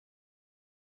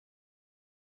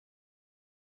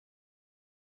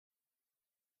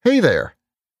Hey there!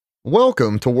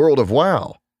 Welcome to World of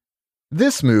Waw.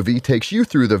 This movie takes you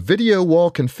through the video wall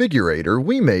configurator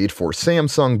we made for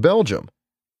Samsung Belgium.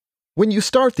 When you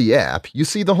start the app, you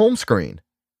see the home screen.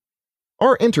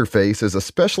 Our interface is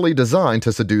especially designed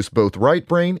to seduce both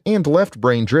right-brain and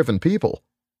left-brain driven people.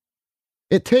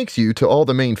 It takes you to all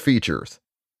the main features.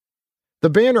 The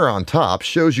banner on top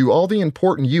shows you all the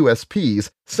important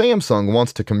USPs Samsung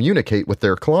wants to communicate with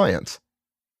their clients.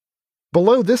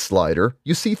 Below this slider,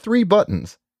 you see 3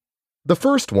 buttons. The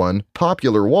first one,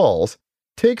 Popular Walls,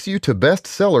 takes you to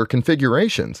bestseller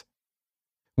configurations.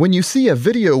 When you see a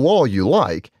video wall you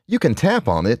like, you can tap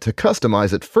on it to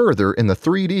customize it further in the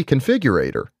 3D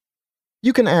configurator.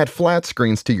 You can add flat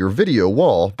screens to your video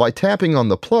wall by tapping on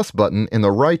the plus button in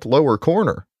the right lower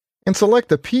corner, and select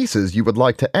the pieces you would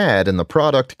like to add in the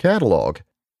product catalog.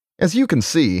 As you can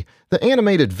see, the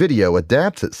animated video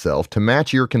adapts itself to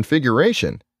match your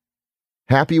configuration.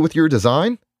 Happy with your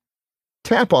design?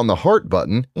 Tap on the heart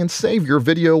button and save your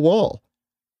video wall.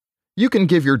 You can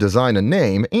give your design a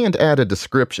name and add a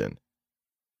description.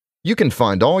 You can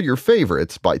find all your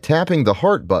favorites by tapping the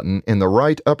heart button in the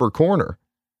right upper corner.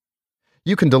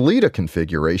 You can delete a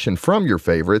configuration from your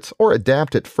favorites or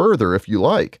adapt it further if you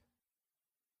like.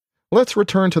 Let's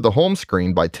return to the home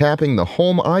screen by tapping the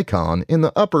home icon in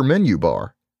the upper menu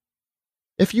bar.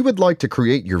 If you would like to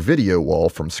create your video wall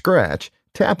from scratch,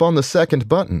 tap on the second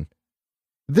button.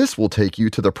 This will take you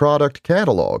to the product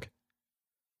catalog.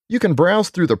 You can browse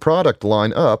through the product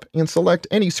line up and select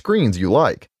any screens you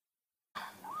like.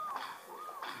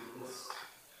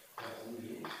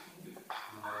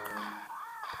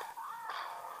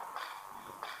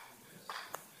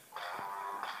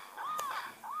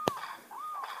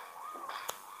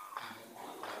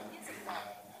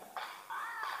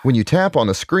 When you tap on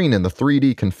a screen in the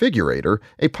 3D configurator,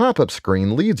 a pop-up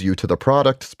screen leads you to the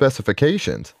product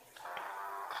specifications.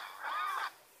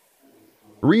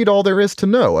 Read all there is to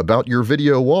know about your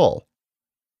video wall.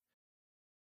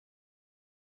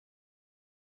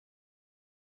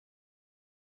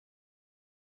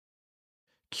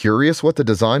 Curious what the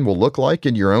design will look like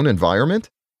in your own environment?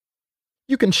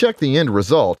 You can check the end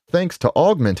result thanks to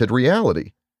augmented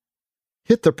reality.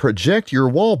 Hit the Project Your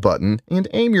Wall button and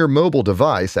aim your mobile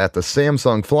device at the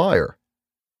Samsung flyer.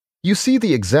 You see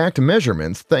the exact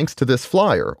measurements thanks to this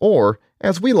flyer, or,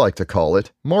 as we like to call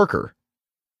it, marker.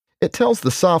 It tells the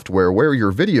software where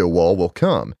your video wall will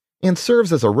come and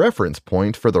serves as a reference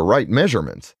point for the right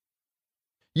measurements.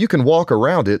 You can walk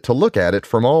around it to look at it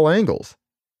from all angles.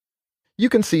 You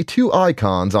can see 2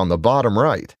 icons on the bottom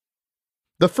right.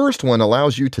 The first one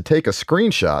allows you to take a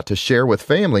screenshot to share with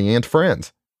family and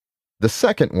friends. The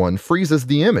second one freezes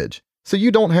the image, so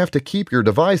you don't have to keep your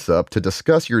device up to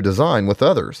discuss your design with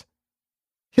others.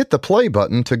 Hit the play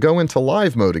button to go into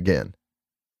live mode again.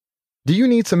 Do you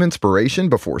need some inspiration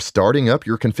before starting up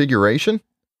your configuration?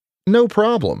 No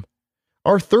problem.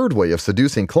 Our third way of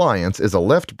seducing clients is a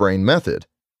left-brain method.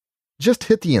 Just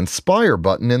hit the Inspire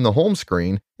button in the home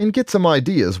screen and get some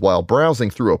ideas while browsing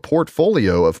through a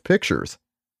portfolio of pictures.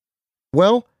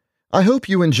 Well, I hope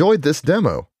you enjoyed this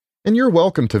demo, and you're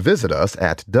welcome to visit us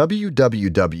at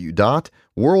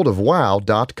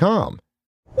www.worldofwaw.com.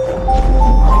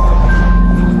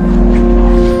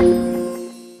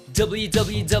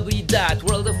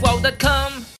 www.worldofwaw.com